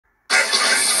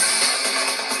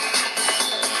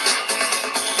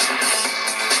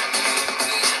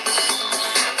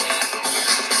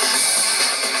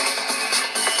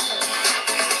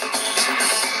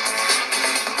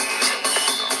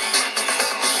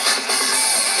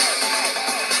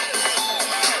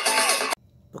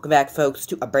Welcome back, folks,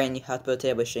 to a brand new house build. Today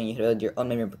I'll be showing you how to build your own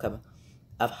memory replica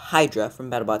of Hydra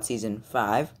from Battlebots Season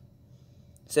 5.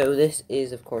 So this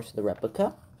is, of course, the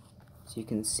replica. So you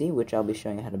can see, which I'll be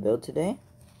showing you how to build today.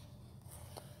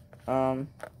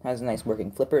 Has a nice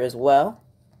working flipper as well.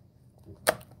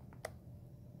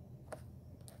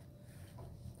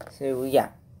 So yeah,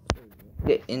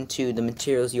 get into the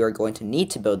materials you are going to need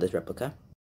to build this replica.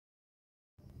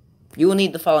 You will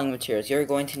need the following materials. You're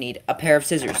going to need a pair of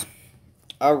scissors,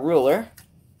 a ruler,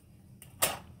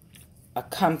 a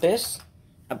compass,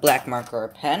 a black marker or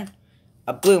pen,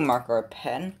 a blue marker or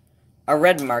pen, a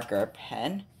red marker or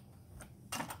pen,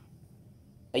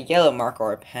 a yellow marker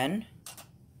or pen,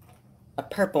 a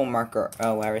purple marker,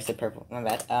 oh, I already said purple, my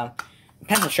bad, a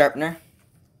pencil sharpener,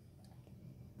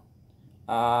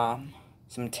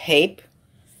 some tape,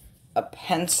 a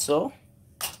pencil,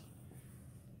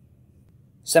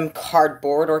 some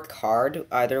cardboard or card,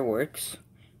 either works.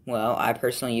 Well, I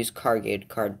personally use corrugated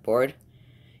cardboard.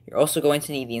 You're also going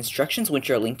to need the instructions, which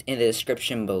are linked in the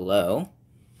description below.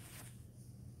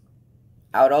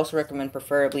 I would also recommend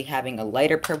preferably having a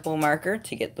lighter purple marker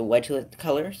to get the wedgelet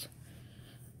colors.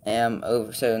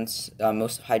 Since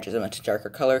most of Hydra is a much darker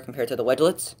color compared to the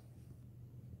wedgelets.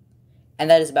 And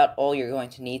that is about all you're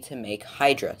going to need to make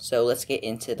Hydra. So let's get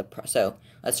into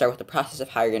let's start with the process of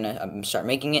how you're going to start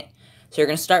making it. So you're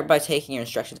going to start by taking your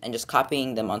instructions and just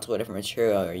copying them onto whatever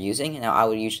material you're using. Now I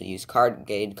would usually use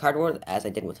corrugated cardboard, as I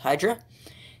did with Hydra.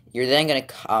 You're then going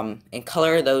to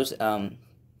color those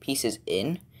pieces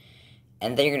in,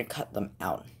 and then you're going to cut them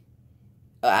out.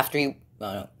 After you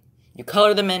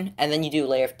color them in, and then you do a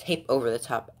layer of tape over the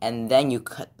top, and then you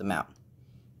cut them out.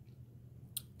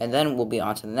 And then we'll be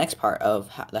on to the next part of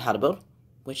how to build,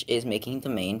 which is making the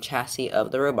main chassis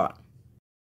of the robot.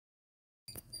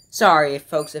 Sorry,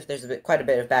 folks, if there's quite a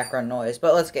bit of background noise,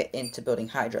 but let's get into building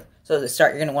Hydra. So to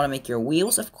start, you're going to want to make your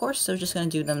wheels, of course, so just going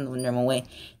to do them the normal way.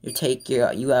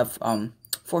 You have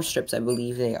 4 strips, I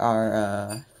believe they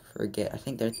are, I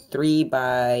think they're 3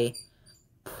 by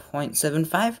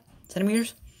 0.75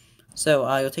 centimeters.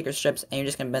 So you'll take your strips, and you're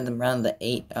just going to bend them around the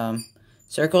 8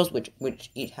 circles, which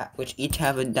each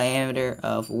have a diameter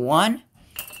of 1.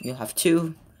 You'll have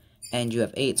 2, and you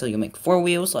have 8, so you'll make 4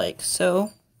 wheels, like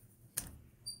so.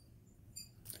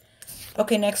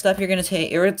 Okay, next up,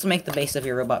 let's make the base of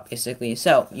your robot, basically.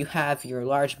 So, you have your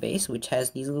large base, which has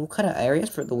these little cutout areas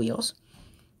for the wheels.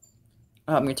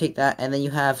 You're going to take that, and then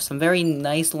you have some very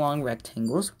nice long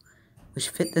rectangles, which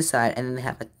fit the side, and then they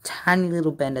have a tiny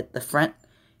little bend at the front.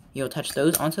 You'll touch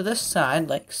those onto the side,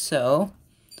 like so.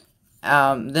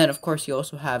 Then, of course, you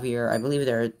also have I believe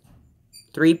they're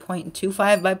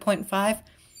 3.25 by 0.5.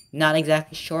 Not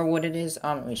exactly sure what it is.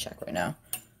 Let me check right now.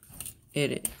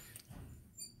 It is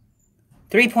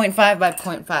 3.5 by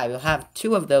 0.5. You'll have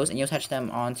 2 of those, and you'll touch them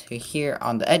onto here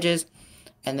on the edges.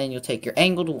 And then you'll take your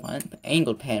angled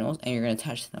panels, and you're going to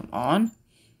attach them on.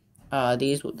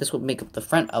 This will make up the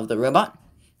front of the robot.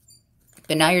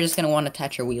 But now you're just going to want to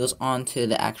attach your wheels onto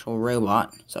the actual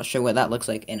robot. So I'll show you what that looks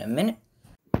like in a minute.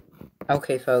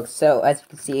 Okay, folks, so as you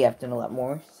can see, I've done a lot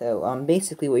more. So,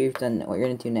 basically what you're going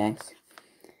to do next,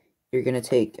 you're going to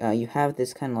take, you have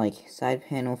this kind of like side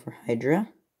panel for Hydra.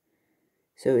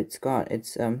 So it's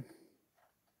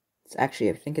actually,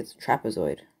 I think it's a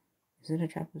trapezoid. Is it a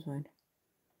trapezoid?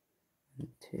 1,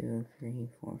 2, 3,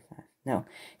 4, 5. No,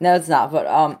 it's not. But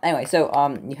anyway, so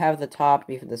you have the top,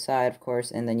 you have the side, of course,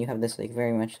 and then you have this like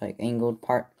very much like angled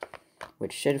part,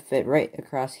 which should fit right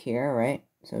across here, right?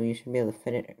 So you should be able to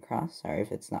fit it across. Sorry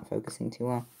if it's not focusing too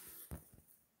well.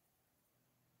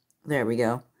 There we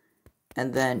go.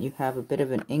 And then you have a bit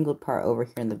of an angled part over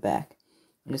here in the back.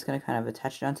 I'm just going to kind of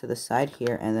attach it onto the side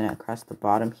here, and then across the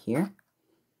bottom here.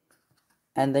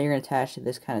 And then you're going to attach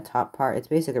this kind of top part. It's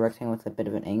basically a rectangle with a bit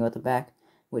of an angle at the back,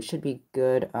 which should be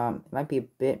good. It might be a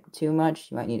bit too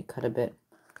much. You might need to cut a bit.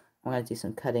 I'm going to do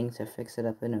some cutting to fix it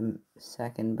up in a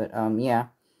second. But, yeah.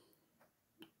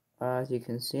 As you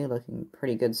can see, looking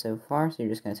pretty good so far. So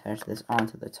you're just going to attach this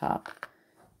onto the top.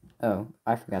 Oh,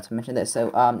 I forgot to mention this. So,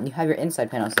 you have your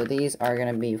inside panel. So these are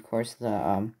going to be, of course,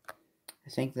 the, I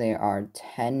think they are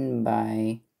 10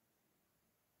 by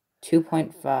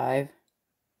 2.5.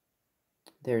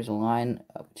 There's a line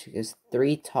which is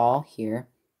 3 tall here.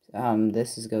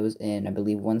 This goes in, I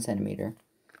believe, 1 centimeter.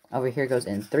 Over here goes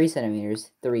in 3 centimeters,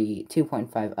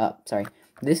 2.5 up. Sorry,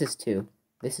 this is 2.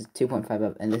 This is 2.5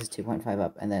 up, and this is 2.5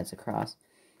 up, and then it's across.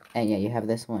 And yeah, you have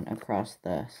this one across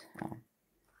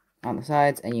on the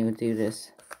sides, and you would do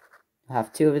this. You'll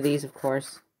have 2 of these, of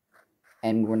course.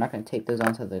 And we're not going to tape those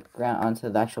onto the ground, onto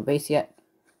the actual base yet.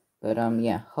 But,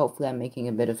 yeah, hopefully I'm making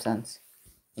a bit of sense.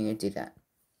 You're going to do that.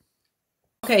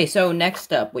 Okay, so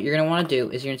next up, what you're going to want to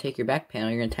do is you're going to take your back panel,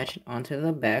 you're going to attach it onto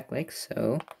the back like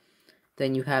so.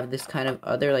 Then you have this kind of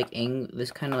other, like,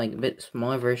 this kind of, like, a bit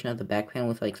smaller version of the back panel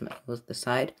with, like, some angles at the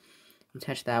side.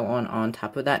 Attach that one on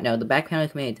top of that. Now, the back panel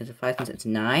can be identified since it's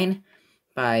 9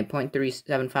 by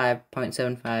 0.375,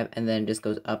 0.75, and then it just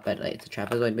goes up at, like, it's a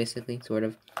trapezoid, basically, sort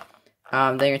of.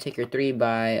 Then you're going to take your 3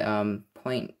 by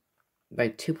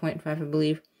 2.5, I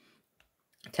believe.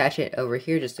 Attach it over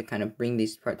here just to kind of bring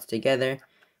these parts together.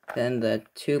 Then the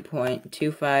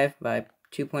 2.25 by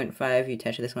 2.5, you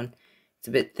attach this one. It's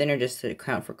a bit thinner just to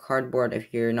account for cardboard.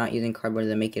 If you're not using cardboard,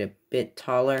 then make it a bit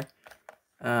taller.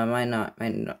 Might not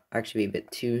actually be a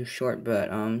bit too short, but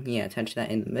yeah, attach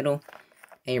that in the middle.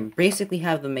 And you basically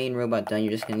have the main robot done.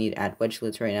 You're just going to need to add wedge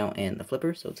slits right now and the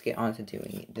flipper, so let's get on to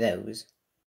doing those.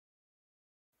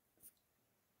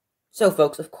 So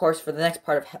folks, of course, for the next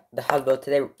part of the how to build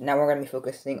today, now we're going to be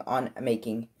focusing on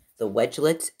making the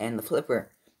wedgelets and the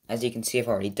flipper. As you can see, I've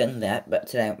already done that, but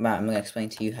today I'm going to explain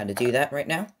to you how to do that right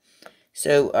now.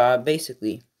 So,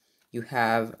 basically, you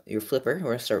have your flipper. We're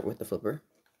going to start with the flipper.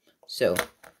 So,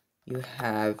 you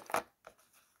have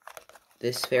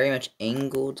this very much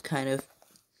angled kind of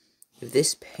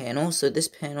this panel. So, this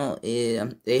panel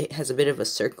is, it has a bit of a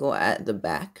circle at the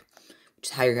back, which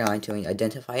is how you're going to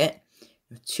identify it.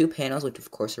 You have 2 panels, which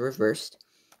of course are reversed.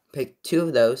 Pick 2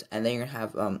 of those, and then you're going to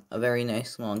have a very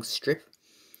nice long strip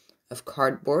of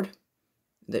cardboard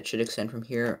that should extend from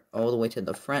here all the way to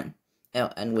the front.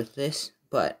 And with this,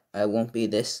 but it won't be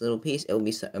this little piece, it will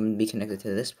be connected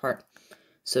to this part.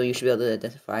 So you should be able to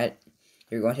identify it.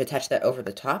 You're going to attach that over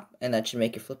the top, and that should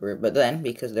make your flipper. But then,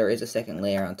 because there is a second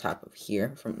layer on top of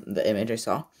here from the image I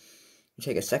saw, you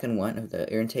take a second one of you're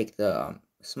going to take the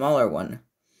smaller one,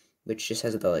 which just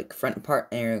has the like front part,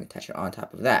 and you're going to attach it on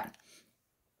top of that.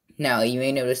 Now, you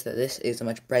may notice that this is a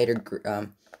much brighter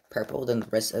purple than the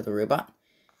rest of the robot.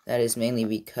 That is mainly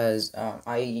because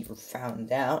I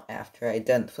found out after I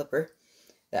done the flipper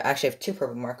that I actually have 2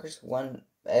 purple markers. One,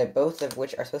 both of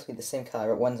which are supposed to be the same color,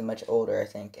 but one's much older, I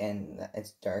think, and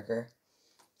it's darker.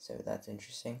 So that's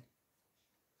interesting.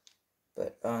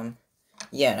 But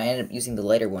yeah, and I ended up using the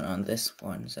lighter one on this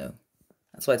one, so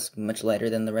that's why it's much lighter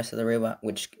than the rest of the robot,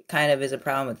 which kind of is a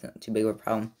problem. It's not too big of a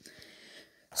problem.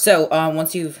 So,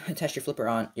 once you've attached your flipper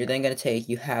on, you're then going to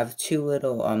you have 2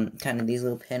 little, kind of these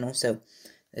little panels, so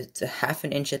it's a ½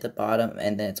 an inch at the bottom,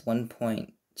 and then it's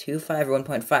 1.25 or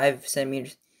 1.5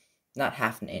 centimeters, not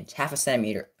 ½ an inch, ½ a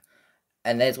centimeter,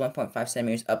 and then it's 1.5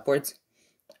 centimeters upwards,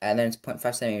 and then it's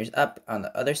 0.5 centimeters up on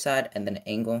the other side, and then an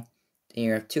angle, and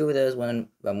you have 2 of those,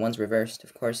 one's reversed,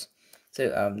 of course,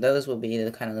 so, those will be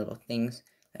the kind of little things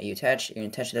that you attach. You're going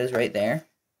to attach those right there.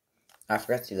 I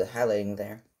forgot to do the highlighting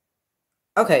there.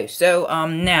 Okay, so,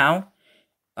 now,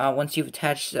 once you've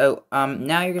attached, now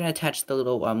you're going to attach the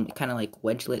little, kind of like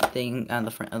wedgelet thing on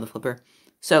the front of the flipper.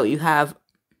 So, you have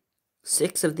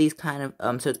 6 of these kind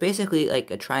of, so it's basically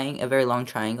like a very long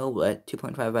triangle, but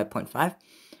 2.5 by 0.5,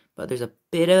 but there's a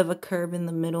bit of a curve in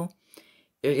the middle.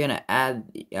 You're going to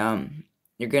add,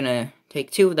 you're going to take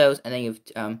 2 of those, and then you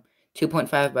have,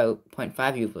 2.5 by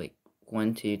 0.5, you have like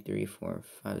 1, 2, 3, 4,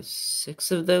 5,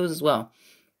 6 of those as well.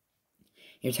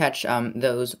 You attach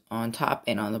those on top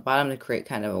and on the bottom to create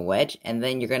kind of a wedge, and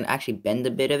then you're going to actually bend a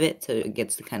bit of it so it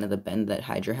gets the kind of the bend that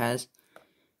Hydra has.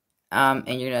 And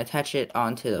you're going to attach it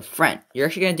onto the front. You're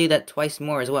actually going to do that twice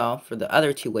more as well for the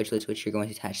other 2 wedgelets, which you're going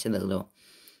to attach to the little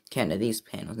kind of these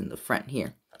panels in the front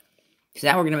here. So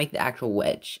now we're going to make the actual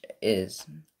wedge.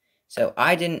 So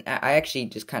I actually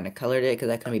just kind of colored it because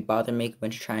I couldn't be bothered to make a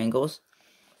bunch of triangles.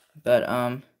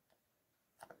 But,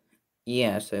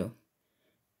 yeah, so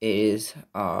it is,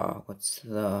 I'm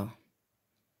trying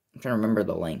to remember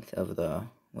the length of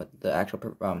what the actual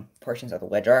portions of the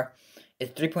wedge are.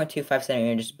 It's 3.25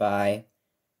 centimeters by, I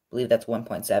believe that's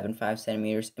 1.75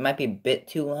 centimeters. It might be a bit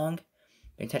too long.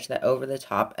 You can touch that over the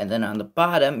top, and then on the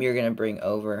bottom, you're going to bring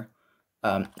over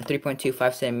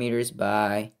 3.25 centimeters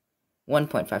by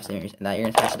 1.5 centimeters, and now you're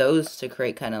going to touch those to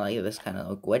create kind of like this kind of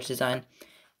like wedge design.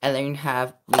 And then you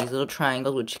have these little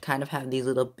triangles, which kind of have these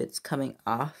little bits coming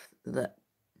off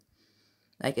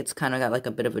like it's kind of got like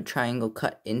a bit of a triangle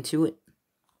cut into it,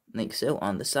 like so,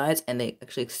 on the sides, and they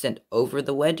actually extend over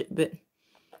the wedge a bit.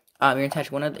 You're gonna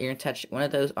attach one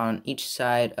of those on each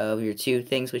side of your 2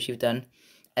 things which you've done,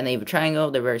 and they have a triangle.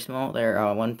 They're very small. They're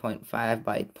 1.5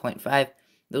 by 0.5.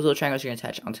 Those little triangles you're gonna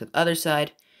attach onto the other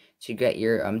side. So you get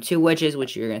your 2 wedges,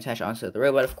 which you're gonna attach onto the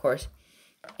robot, of course,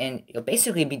 and you'll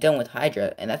basically be done with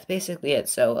Hydra, and that's basically it.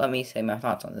 So let me say my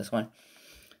thoughts on this one.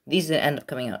 These didn't end up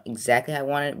coming out exactly how I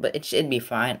wanted, but it should be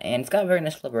fine, and it's got a very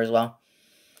nice flipper as well.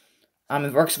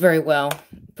 It works very well.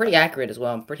 Pretty accurate as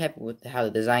well. I'm pretty happy with how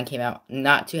the design came out.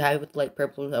 Not too happy with light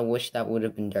purple. I wish that would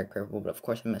have been dark purple, but of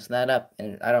course I messed that up,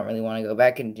 and I don't really want to go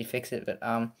back and fix it, but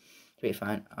it'll be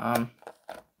fine.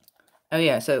 Oh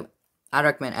yeah, so I'd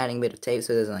recommend adding a bit of tape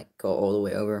so it doesn't like go all the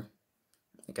way over.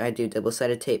 Like I do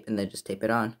double-sided tape and then just tape it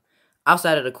on. I also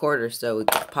added a quarter so it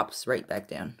pops right back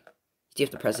down. You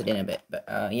have to press it in a bit, but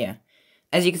yeah.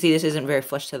 As you can see, this isn't very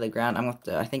flush to the ground.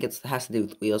 I think it has to do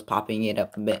with wheels popping it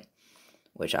up a bit,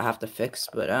 which I'll have to fix.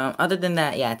 But other than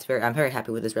that, yeah, I'm very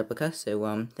happy with this replica.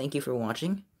 So thank you for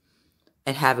watching,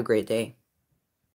 and have a great day.